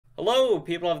Hello,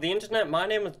 people of the internet, my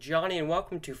name is Johnny and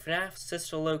welcome to FNaF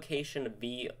Sister Location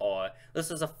VR.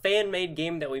 This is a fan-made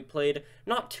game that we played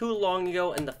not too long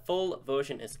ago and the full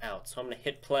version is out. So I'm going to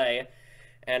hit play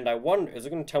and I wonder, is it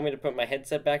going to tell me to put my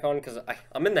headset back on? Because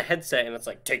I'm in the headset and it's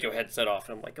like, take your headset off.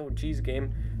 And I'm like, oh geez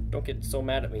game, don't get so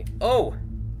mad at me. Oh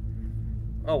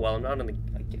well, I'm not in the,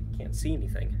 I can't see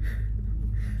anything.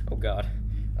 Oh god.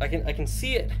 I can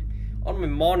see it on my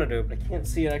monitor, but I can't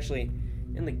see it actually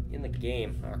in the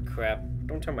game. Oh crap!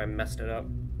 Don't tell me I messed it up.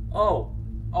 Oh,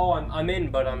 I'm in,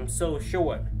 but I'm so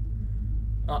short.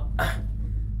 I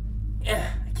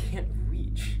can't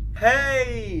reach.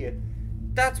 Hey,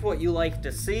 that's what you like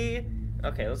to see.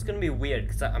 Okay, that's gonna be weird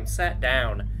because I'm sat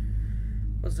down.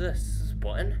 What's this? Is this a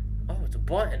button? Oh, it's a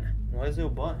button. Why is there a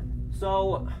button?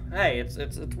 So hey,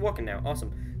 it's working now.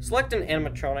 Awesome. Select an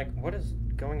animatronic. What is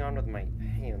going on with my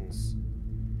hands?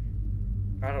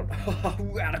 I don't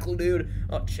know. Radical dude.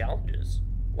 Oh, challenges.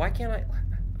 Why can't I?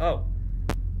 Oh.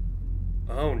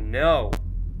 Oh no.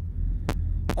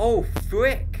 Oh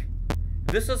frick.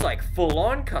 This is like full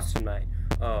on custom night.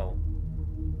 Oh.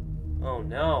 Oh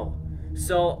no.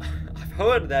 So I've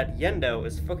heard that Yendo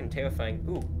is fucking terrifying.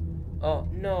 Ooh. Oh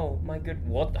no, my good.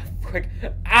 What the frick?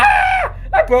 Ah!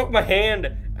 I broke my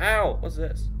hand. Ow. What's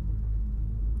this?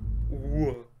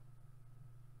 Whoa.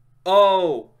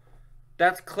 Oh.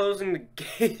 That's closing the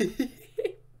game.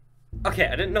 Okay,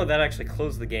 I didn't know that actually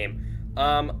closed the game.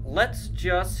 Let's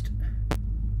just...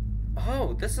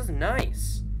 Oh, this is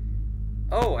nice.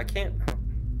 Oh, I can't...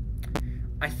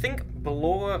 I think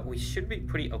below we should be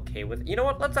pretty okay with... You know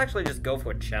what? Let's actually just go for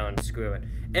a challenge. Screw it.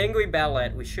 Angry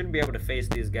Ballet. We should be able to face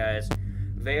these guys.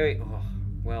 Very... Oh,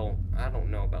 well, I don't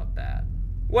know about that.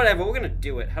 Whatever, we're gonna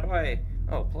do it. How do I...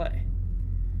 Oh, play.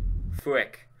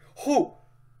 Frick. Oh!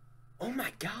 Oh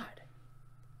my god.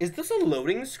 Is this a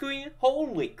loading screen?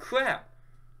 Holy crap.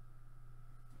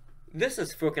 This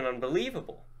is freaking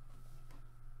unbelievable.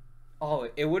 Oh,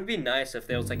 it would be nice if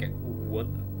there was like a...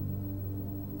 What the...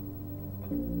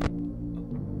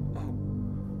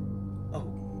 Oh.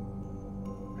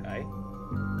 Hey.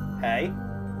 Hey.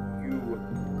 You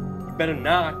better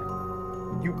not.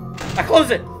 I close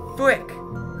it! Frick!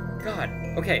 God.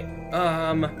 Okay.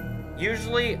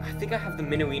 Usually, I think I have the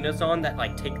mini-arenas on that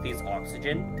like take these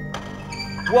oxygen.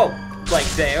 Whoa! Like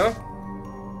there.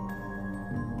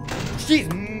 Jeez,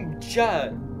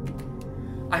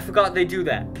 I forgot they do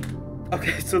that.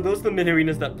 Okay, so those are the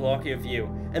mini-arenas that block your view.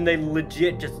 And they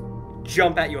legit just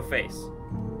jump at your face.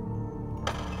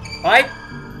 Hi?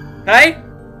 Hey?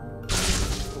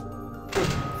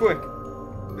 Frick.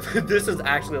 This is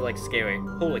actually like scary.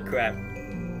 Holy crap.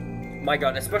 My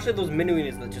god, especially those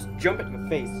mini-arenas that just jump at your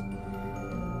face.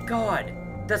 God,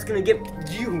 that's gonna get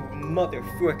you, mother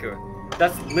fricker.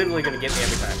 That's literally gonna get me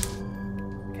every time.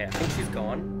 Okay, I think she's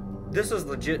gone. This is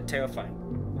legit terrifying.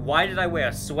 Why did I wear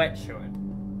a sweatshirt?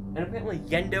 And apparently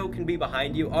Yendo can be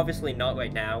behind you. Obviously not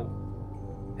right now.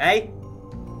 Hey?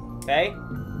 Hey?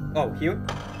 Oh, here?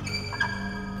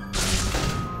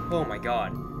 Oh my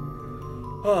god.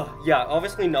 Oh, yeah,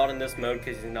 obviously not in this mode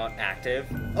because he's not active.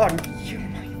 Oh, you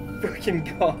my freaking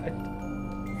god.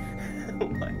 Oh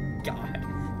my god.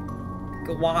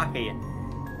 Why?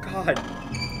 God.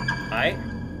 Hi.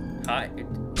 Hi.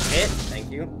 Hit.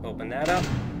 Thank you. Open that up.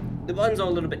 The buttons are a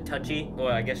little bit touchy.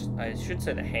 Or I guess I should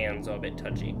say the hands are a bit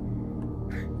touchy.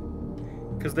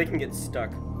 Because they can get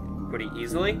stuck pretty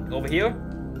easily. Over here.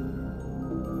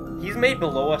 He's made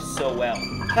below us so well.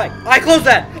 Hi. I closed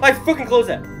that! I fucking closed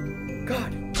that!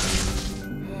 God.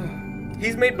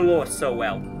 He's made below us so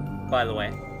well, by the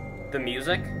way. The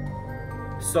music.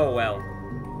 So well.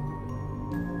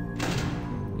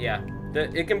 Yeah.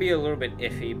 It can be a little bit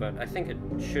iffy, but I think it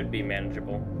should be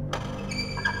manageable.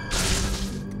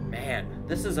 Man,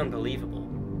 this is unbelievable.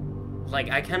 Like,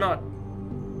 I cannot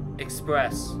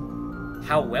express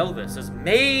how well this is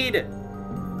made!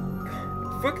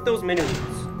 God, frick those menus.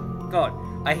 God,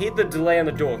 I hate the delay on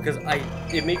the door, because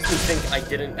it makes me think I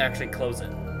didn't actually close it.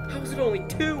 How is it only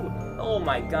 2? Oh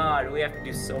my god, we have to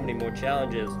do so many more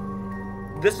challenges.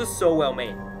 This is so well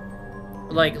made.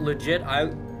 Like, legit,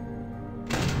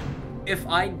 if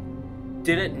I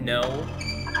didn't know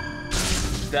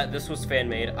that this was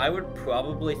fan-made, I would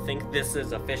probably think this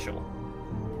is official.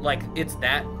 Like, it's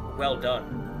that well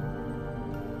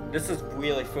done. This is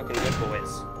really freaking good,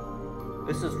 boys.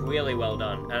 This is really well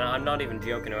done, and I'm not even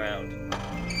joking around.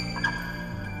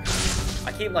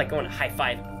 I keep, like, going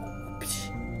high-five.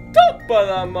 Top of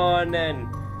the morning!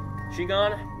 She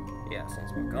gone? Yeah,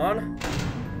 sounds about gone.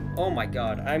 Oh my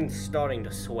god, I'm starting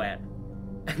to sweat.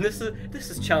 And this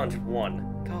is challenge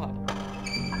 1. God.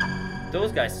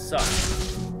 Those guys suck.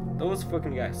 Those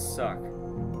fucking guys suck.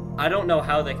 I don't know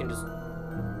how they can just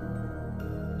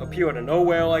appear out of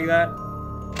nowhere like that.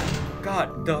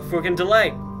 God, the freaking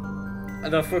delay.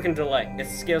 The freaking delay. It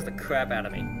scares the crap out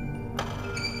of me.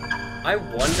 I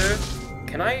wonder,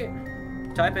 can I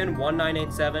type in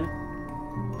 1987?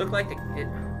 Look like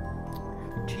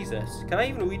Jesus. Can I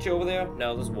even reach over there?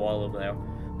 No, there's a wall over there.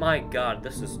 My God,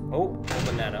 this is, oh,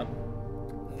 open that up.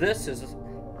 This is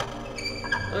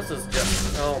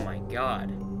just, oh my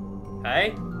God.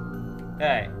 Hey?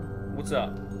 Hey, what's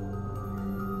up?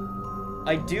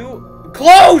 I do,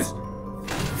 close!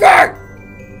 Fuck!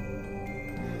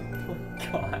 Oh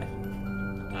God.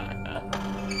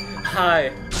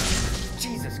 Hi.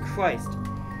 Jesus Christ.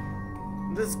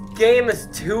 This game is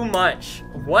too much.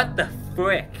 What the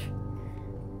frick?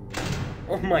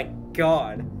 Oh my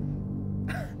God.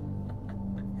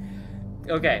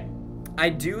 Okay. I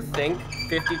do think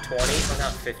 50-20, or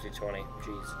not 50-20,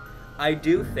 jeez. I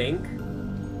do think,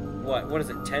 what is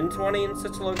it, 10-20 in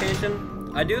such a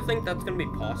location? I do think that's gonna be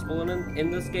possible in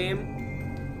this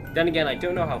game. Then again, I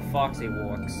don't know how Foxy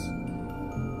works.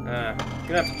 Gonna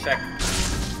have to check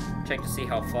to see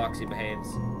how Foxy behaves.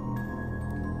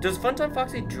 Does Funtime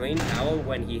Foxy drain power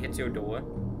when he hits your door?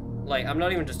 Like, I'm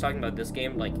not even just talking about this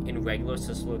game, like, in regular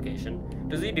sys location.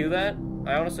 Does he do that?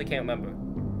 I honestly can't remember.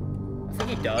 I think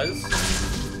he does.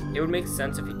 It would make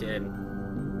sense if he did.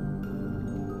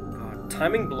 God,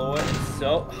 timing blower is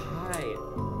so high.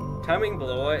 Timing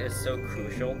blower is so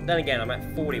crucial. Then again, I'm at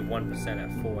 41%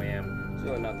 at 4 AM. It's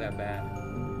really not that bad.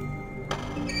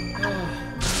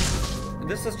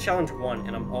 This is challenge 1,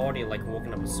 and I'm already, like,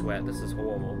 walking up a sweat. This is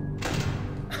horrible.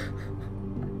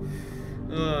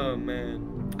 Oh, man.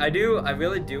 I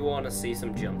really do want to see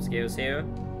some jump scares here,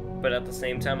 but at the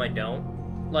same time, I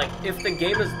don't. Like, if the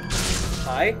game is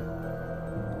high,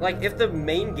 like, if the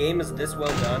main game is this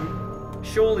well done,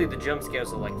 surely the jump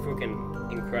scares are, like,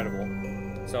 freaking incredible.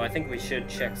 So I think we should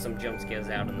check some jump scares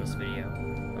out in this video.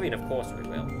 I mean, of course we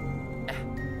will.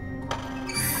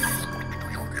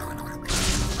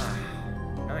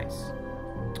 Nice.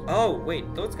 Oh,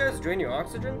 wait, those guys drain your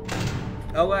oxygen?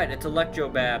 Oh, right, it's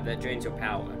Electrobab that drains your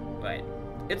power. Right.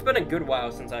 It's been a good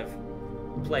while since I've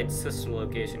played Sister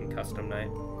Location Custom Night.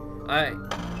 Hey?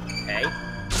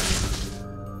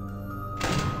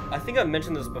 I think I've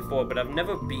mentioned this before, but I've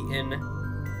never beaten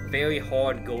very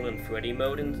hard Golden Freddy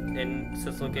mode in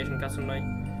Sister Location Custom Night.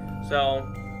 So,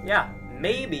 yeah,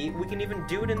 maybe we can even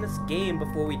do it in this game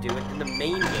before we do it in the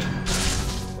main game.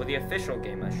 Or the official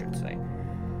game, I should say.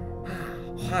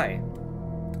 Hi.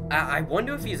 I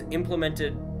wonder if he's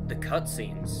implemented the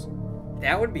cutscenes.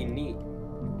 That would be neat.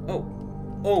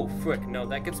 Oh, frick, no,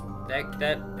 that is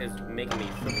making me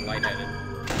freaking lightheaded.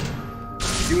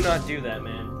 Do not do that,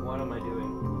 man. What am I doing?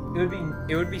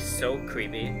 It would be so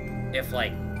creepy if,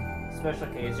 like, special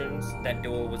occasions, that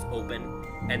door was open,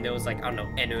 and there was, like, I don't know,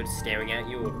 innards staring at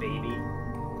you, or a baby.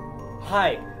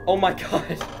 Hi! Oh my God!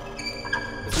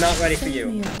 It's not ready for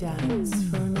you.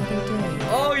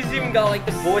 Oh, he's even got, like,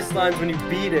 the voice lines when you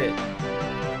beat it.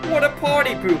 What a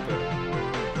party pooper!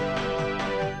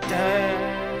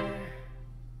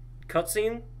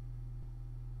 Cutscene?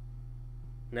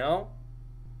 No?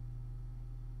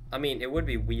 I mean, it would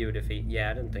be weird if he...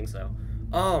 Yeah, I didn't think so.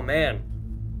 Oh, man.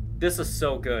 This is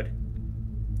so good.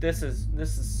 This is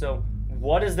so...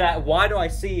 What is that? Why do I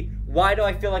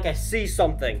feel like I see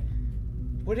something?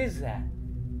 What is that?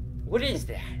 What is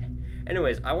that?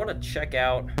 Anyways, I want to check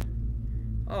out...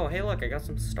 Oh, hey, look, I got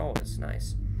some stars.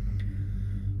 Nice.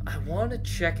 I want to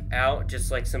check out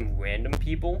just, like, some random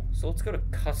people. So let's go to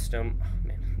custom. Oh,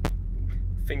 man.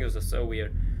 Fingers are so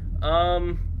weird. I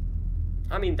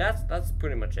mean, that's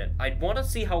pretty much it. I want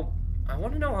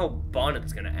to know how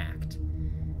Bonnet's gonna act.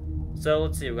 So,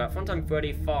 let's see. We got Funtime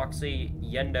Freddy, Foxy,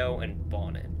 Yendo, and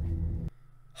Bonnet.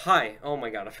 Hi. Oh my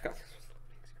God, I forgot this.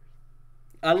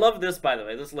 I love this, by the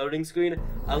way, this loading screen.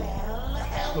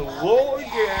 Hello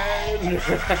again!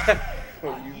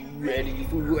 Are you ready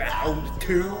for round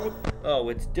 2? Oh,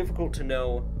 it's difficult to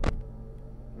know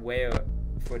where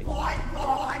Freddy...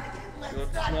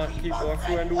 Let's not keep our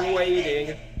friend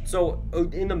waiting. So,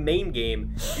 in the main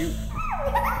game, you...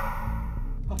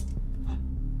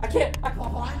 I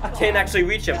can't actually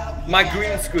reach him. My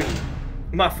green screen.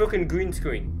 My freaking green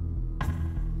screen.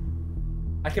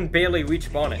 I can barely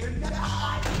reach Bonnet.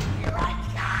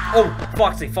 Oh,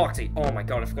 Foxy. Oh my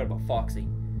God, I forgot about Foxy.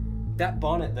 That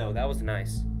Bonnet, though, that was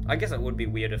nice. I guess it would be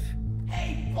weird if...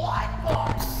 Hey,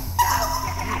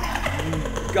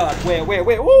 God,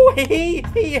 where? Oh, hey,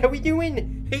 how we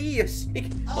doing? Hey,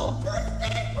 sneak. Oh,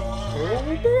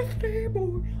 birthday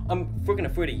boy. I'm freaking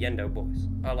afraid of Yendo, boys.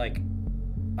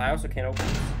 I also can't open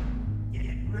this.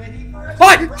 Get ready for...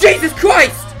 Oh, Jesus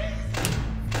Christ!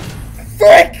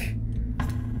 Frick!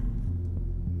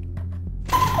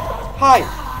 Hi!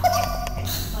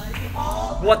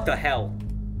 What the hell?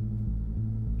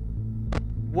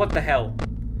 What the hell?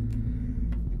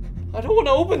 I don't want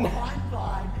to open that.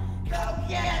 Go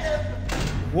get him!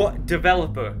 What?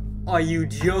 Developer? Are you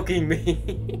joking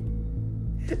me?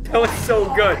 That was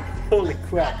so good. Holy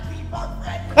crap.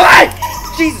 Hi!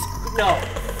 Jesus! No.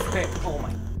 Okay. Oh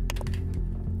my.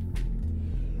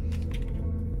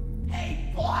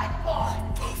 Hey, blind boy!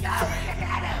 Go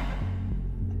get him!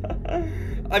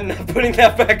 I'm not putting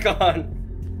that back on.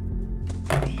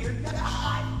 You're gonna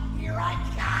hide! Here I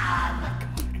come!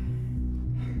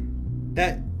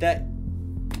 That.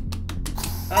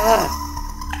 Ah!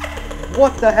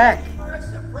 What the heck? For a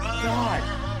surprise! God.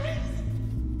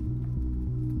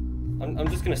 I'm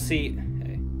just gonna see.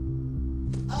 Hey.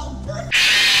 Oh,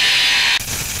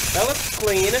 That looks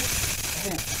clean.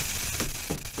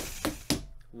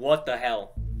 What the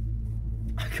hell?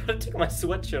 I gotta take my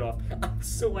sweatshirt off. I'm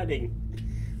sweating.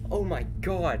 Oh my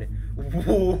god.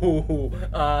 Whoa.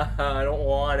 I don't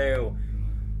want to.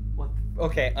 What?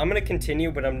 Okay, I'm gonna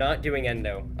continue, but I'm not doing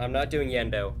endo. I'm not doing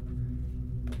yendo.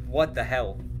 What the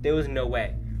hell? There was no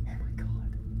way. Oh my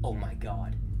god. Oh my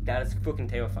god. That is freaking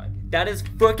terrifying. That is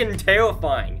freaking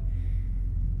terrifying.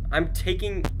 I'm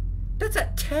taking... That's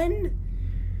at 10?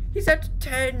 He's at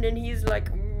 10 and he's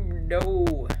like,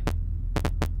 no.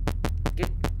 Get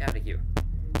out of here.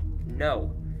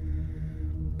 No.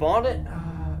 Bonnet...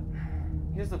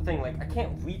 here's the thing, like, I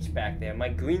can't reach back there. My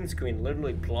green screen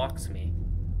literally blocks me.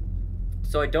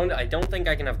 So I don't think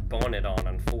I can have Bonnet on,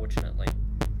 unfortunately.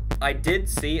 I did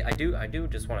see... I do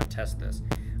just want to test this.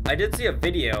 I did see a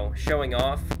video showing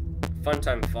off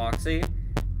Funtime Foxy,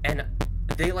 and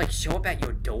they like show up at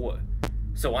your door.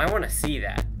 So I want to see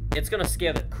that. It's gonna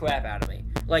scare the crap out of me.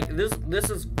 Like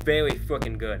this is very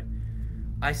freaking good.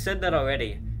 I said that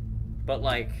already, but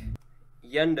like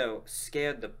Yendo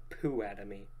scared the poo out of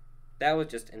me. That was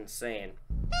just insane.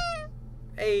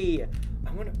 Hey,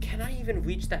 can I even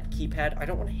reach that keypad? I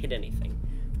don't want to hit anything.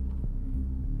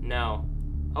 No.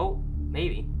 Oh,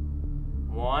 maybe.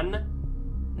 1,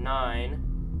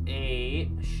 9, 8.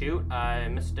 Shoot, I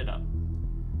messed it up.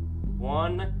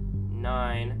 1,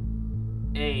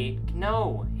 9, 8.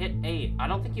 No, hit 8. I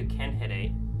don't think you can hit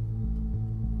 8.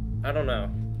 I don't know.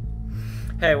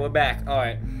 Hey, we're back. All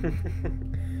right.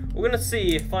 We're gonna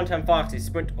see Funtime Foxy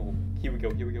sprint. Oh, here we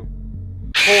go. Here we go.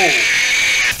 Oh,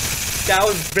 that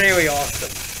was very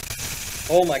awesome.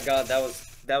 Oh my god, that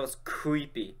was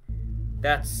creepy.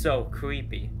 That's so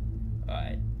creepy.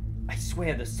 Alright. I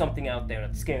swear there's something out there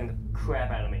that's scaring the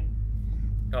crap out of me.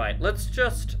 Alright, let's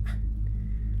just...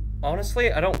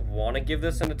 Honestly, I don't want to give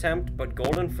this an attempt, but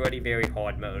Golden Freddy Very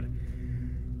Hard Mode.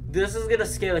 This is gonna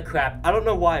scare the crap. I don't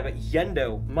know why, but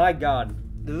Yendo, my god.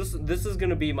 This is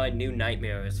gonna be my new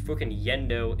nightmare, is freaking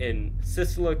Yendo in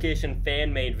Sister Location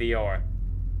Fan-Made VR.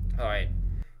 Alright.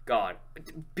 God.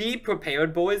 Be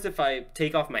prepared, boys, if I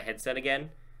take off my headset again.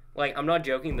 Like, I'm not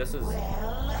joking, this is... Well,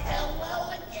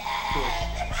 hello again!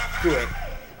 Do it.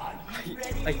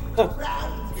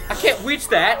 I can't reach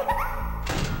that!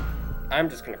 I'm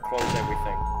just gonna close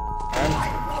everything. I'm just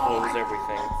gonna close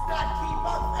everything.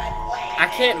 I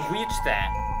can't reach that.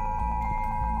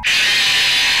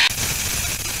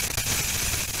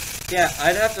 Yeah,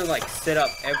 I'd have to, like, sit up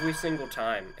every single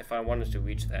time if I wanted to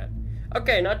reach that.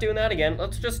 Okay, not doing that again.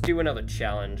 Let's just do another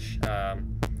challenge.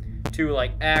 To,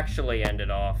 like, actually end it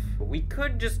off. We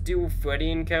could just do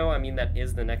Freddy & Co. I mean, that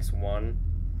is the next one.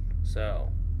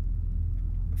 So,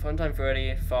 Funtime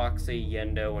Freddy, Foxy,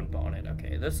 Yendo, and Bonnet.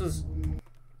 Okay, this is...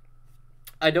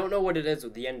 I don't know what it is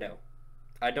with Yendo.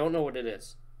 I don't know what it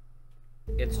is.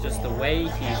 It's just the way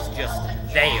he's just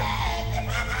there.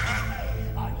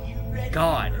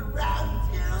 God.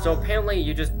 So apparently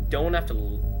you just don't have to...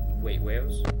 Wait,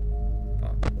 where's...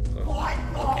 Oh,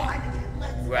 okay.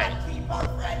 Right.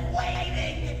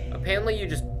 Apparently you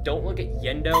just don't look at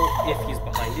Yendo if he's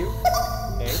behind you.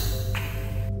 Okay.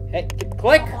 Hey,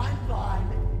 click!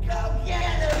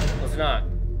 It's not.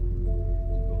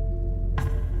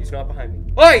 He's not behind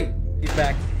me. Oi! He's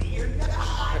back.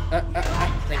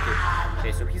 Thank you.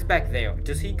 Okay, so he's back there.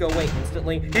 Does he go away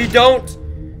instantly? He don't!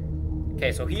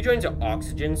 Okay, so he joins your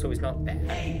oxygen, so he's not bad.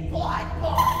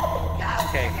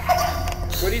 Okay.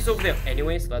 Freddy's over there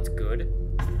anyway, so that's good.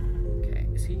 Okay,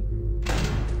 is he?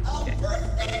 Okay.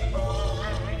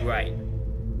 Right.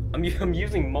 I'm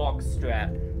using Mark's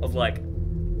strat of like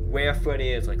where Freddy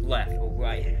is, like left or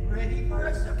right. Okay,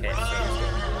 so good.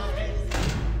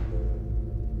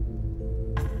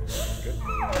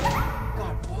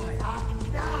 God, why?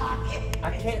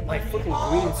 I can't. My freaking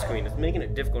green screen is making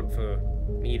it difficult for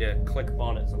me to click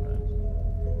on it sometimes.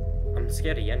 I'm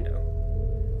scared of Yendo.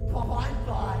 Fine.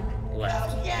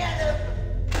 Left. Go get him.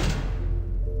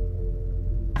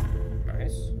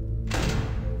 Nice.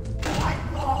 Fine.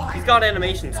 He's got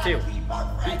animations too. Keep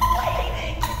our friend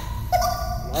waiting.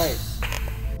 Nice.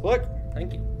 Look,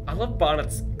 thank you. I love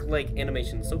Bonnet's like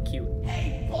animation, so cute.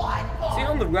 Hey, blind boy. See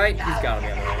on the right, he's got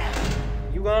him animation.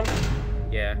 You gone?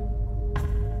 Yeah.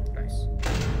 Nice.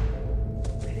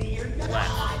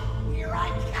 Left. Here I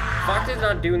come. Fox is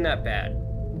not doing that bad.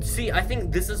 See, I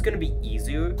think this is gonna be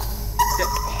easier.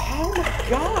 Oh my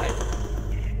god!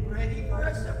 Ready for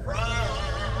a surprise.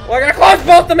 Well, I gotta close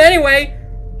both of them anyway!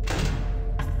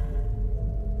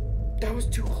 That was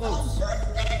too close.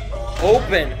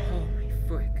 Open! Holy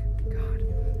frick. God.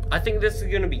 I think this is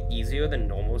gonna be easier than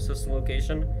normal system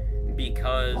location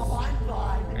because.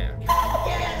 Yeah.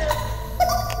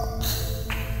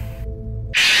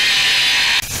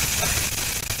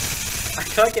 I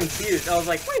got confused. I was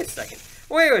like, wait a second.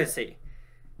 Where is he?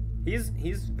 He's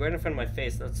right in front of my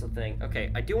face. That's the thing.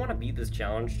 Okay, I do want to beat this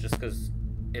challenge just because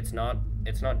it's not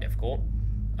difficult.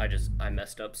 I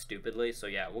messed up stupidly. So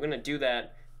yeah, we're gonna do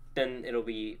that. Then it'll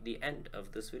be the end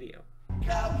of this video.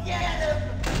 Go get him.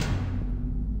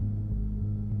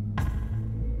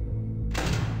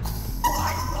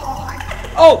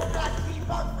 Oh! Keep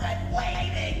our friend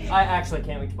waiting. I actually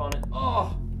can't reach on it.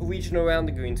 Oh, reaching around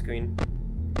the green screen.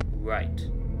 Right.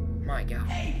 My God.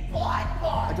 Hey, blind boy.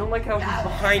 I don't like how he's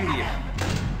behind you.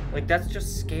 Like, that's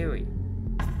just scary.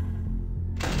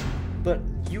 But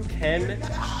you can.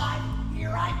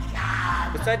 Here I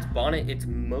come. Besides Bonnet, it's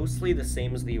mostly the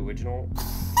same as the original.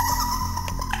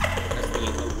 As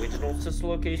the original sister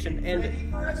location. And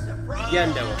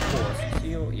Yendo, of course.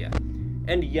 So, yeah.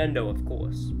 And Yendo, of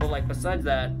course. But, like, besides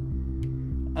that,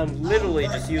 I'm literally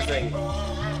just using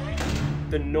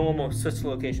the normal sister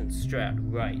location strat,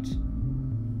 right?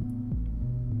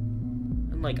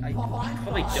 And, like, I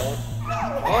probably don't.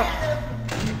 What?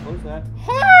 Close that.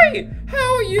 Hi!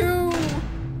 How are you?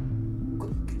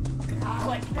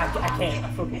 I can't. I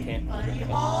fucking can't.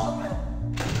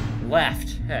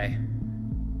 Left. Hey.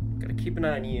 Gotta keep an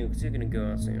eye on you, because you're gonna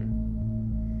go out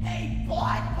soon. Hey,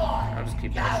 blind boy. I'll just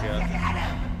keep that shut.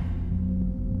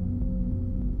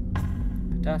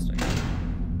 Fantastic.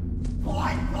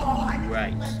 Blind boy.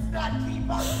 Right. Let's not keep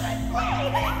our friend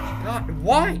waiting. God,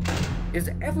 why is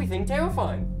everything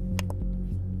terrifying?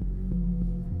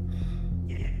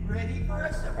 Get ready for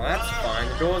a surprise. Well, that's fine.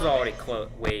 The door's already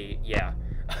closed. Wait, yeah.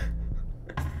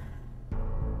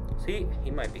 See, he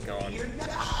might be gone. Here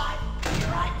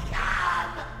I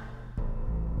come.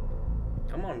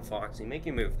 Come on, Foxy, make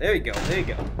you move. There you go. There you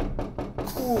go.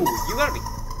 Ooh, you gotta be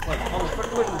like on the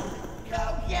freaking. Go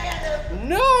get him.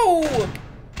 No!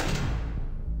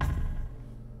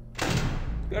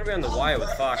 You gotta be on the wire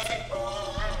with Foxy.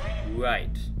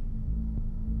 Right.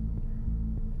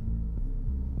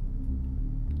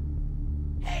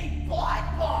 Hey,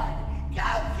 blind boy. Go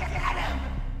get him.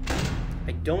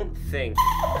 I don't think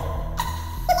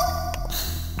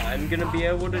I'm gonna be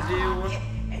able to do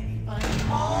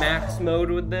max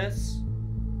mode with this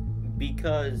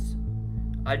because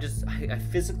I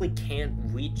physically can't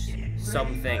reach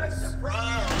some things.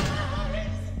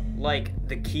 Like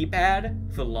the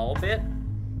keypad for Lolbit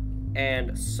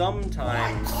and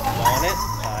sometimes on it,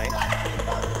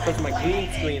 because my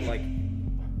green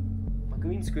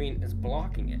screen is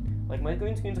blocking it. Like my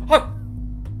green screen's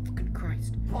fucking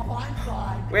Christ.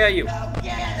 Where are you?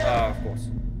 Oh, of course.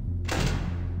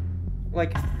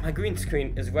 Like my green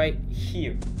screen is right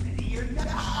here. So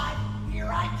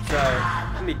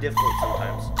it can be difficult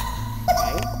sometimes.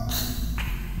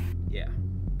 Yeah.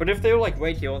 But if they're like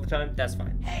right here all the time, that's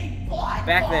fine.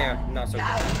 Back there, not so good.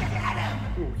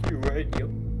 Ooh, you're right, yo.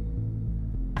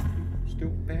 Still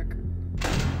back.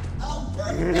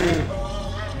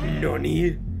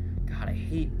 Nani? God, I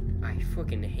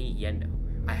fucking hate Yendo.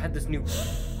 I had this new.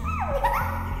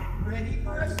 Ready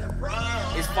for a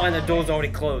surprise. It's fine, the door's already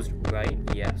closed, right?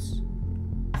 Yes.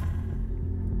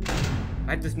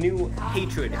 I have this new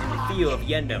hatred and fear of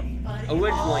Yendo.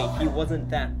 Originally, he wasn't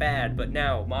that bad, but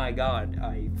now, my God,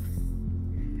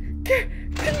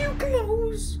 Can you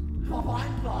close? We're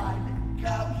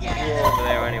over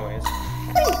there anyways.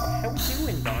 Hey, how you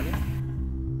doing, Donnie?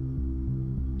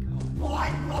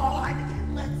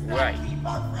 Right. Keep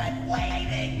our friend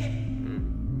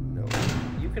waiting. No.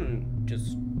 You can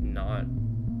just not.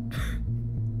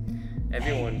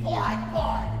 Everyone here.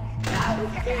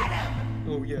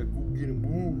 Oh yeah, go get him.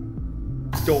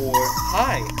 Ooh. Door.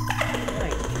 Hi.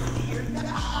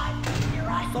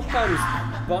 Sometimes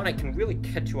Bonnet can really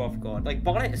catch you off guard. Like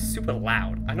Bonnet is super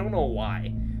loud. I don't know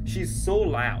why. She's so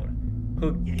loud.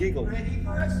 her giggle. Ready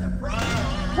for a surprise?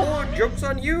 Oh, joke's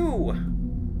on you!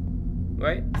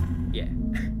 Right? Yeah.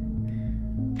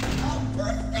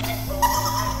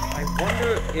 I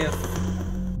wonder if...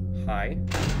 Hi.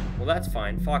 Well, that's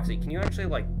fine. Foxy, can you actually,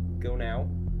 like, go now?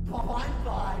 Bon,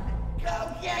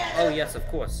 go get it! Oh, yes, of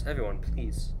course. Everyone,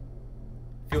 please.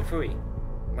 Feel free.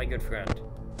 My good friend.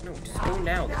 No, just go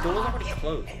now. The door's already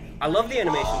closed. I love the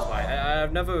animations,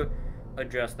 I've never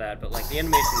addressed that, but, like, the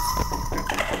animations...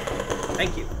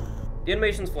 Thank you. The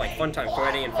animations for, like, Funtime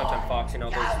Freddy and Funtime Foxy and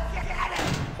all those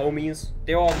homies,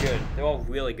 they're all good. They're all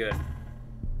really good.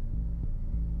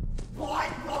 Bon,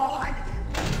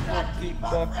 Keep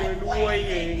fucking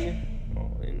waiting.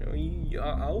 Oh, you know,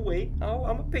 I'll wait.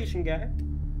 I'm a patient guy.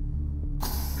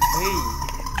 Hey.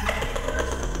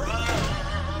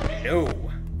 No.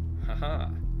 Haha.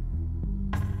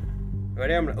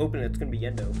 Right, I'm gonna open it. It's gonna be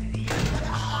Yendo.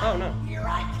 Oh no.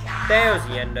 There's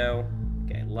Yendo.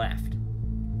 Okay, left.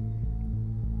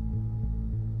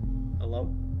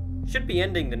 Hello? Should be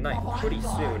ending the night pretty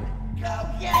soon.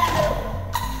 Left. Yeah!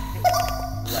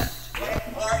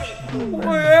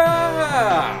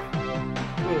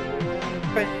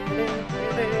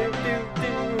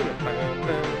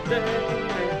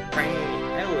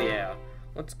 Hell yeah.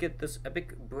 Let's get this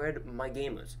epic bread, my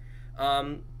gamers.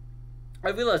 I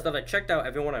realized that I checked out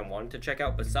everyone I wanted to check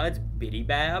out besides Biddy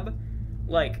Bab.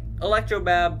 Like,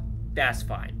 Electrobab, that's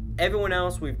fine. Everyone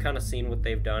else, we've kind of seen what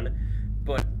they've done.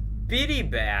 But Biddy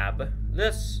Bab,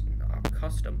 this...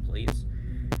 custom, please.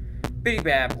 Biddy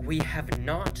Bab, we have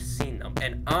not seen them.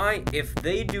 And if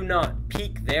they do not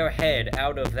peek their head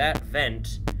out of that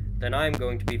vent, then I'm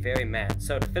going to be very mad.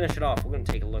 So to finish it off, we're going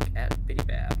to take a look at Biddy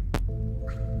Bab.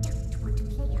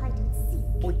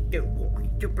 I don't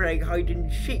want to play hide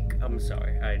and seek. I'm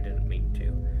sorry, I didn't mean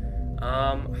to.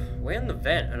 We're in the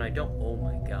vent and I don't, oh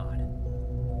my god.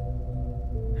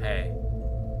 Hey,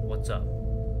 what's up?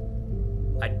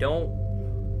 I don't,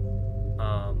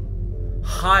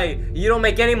 hi, you don't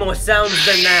make any more sounds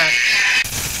than that.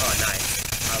 Oh,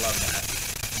 nice, I love that.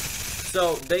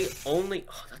 So, they only,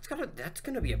 oh, that's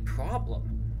gonna be a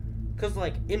problem. Because,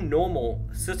 like, in normal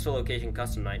sister location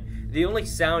custom night, the only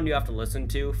sound you have to listen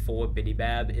to for Biddy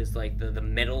Bab is, like, the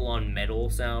metal on metal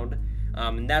sound.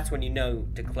 And that's when you know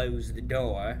to close the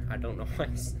door. I don't know why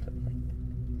I said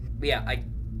that. But yeah, I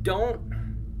don't...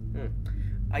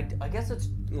 I guess it's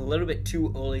a little bit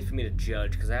too early for me to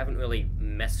judge, because I haven't really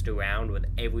messed around with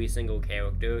every single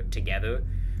character together.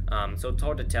 So it's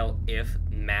hard to tell if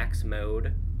max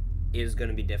mode is going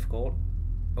to be difficult.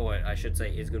 Or I should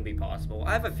say is going to be possible.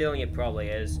 I have a feeling it probably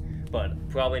is, but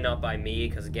probably not by me,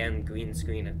 because again, green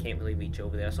screen, I can't really reach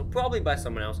over there, so probably by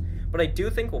someone else. But I do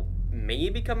think we'll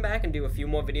maybe come back and do a few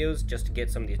more videos just to get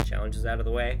some of these challenges out of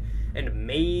the way, and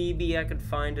maybe I could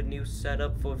find a new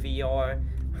setup for VR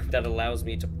that allows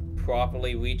me to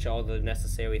properly reach all the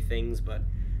necessary things, but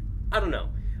I don't know.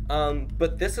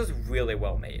 But this is really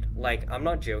well made. Like, I'm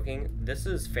not joking, this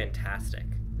is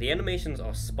fantastic. The animations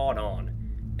are spot on.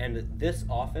 And this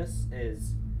office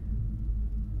is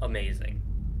amazing.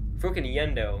 Frickin'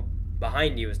 Yendo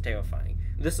behind you is terrifying.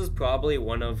 This is probably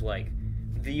one of, like,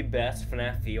 the best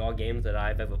FNaF VR games that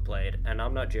I've ever played, and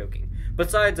I'm not joking.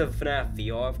 Besides of FNaF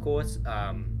VR, of course,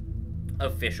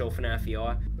 official FNaF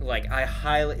VR, like,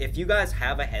 if you guys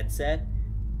have a headset,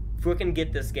 frickin'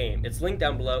 get this game. It's linked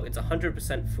down below. It's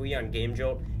 100% free on Game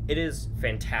Jolt. It is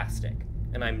fantastic,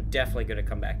 and I'm definitely gonna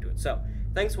come back to it. So,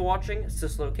 thanks for watching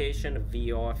Syslocation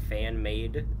VR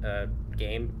fan-made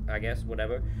game, I guess,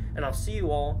 whatever. And I'll see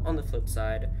you all on the flip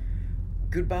side.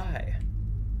 Goodbye.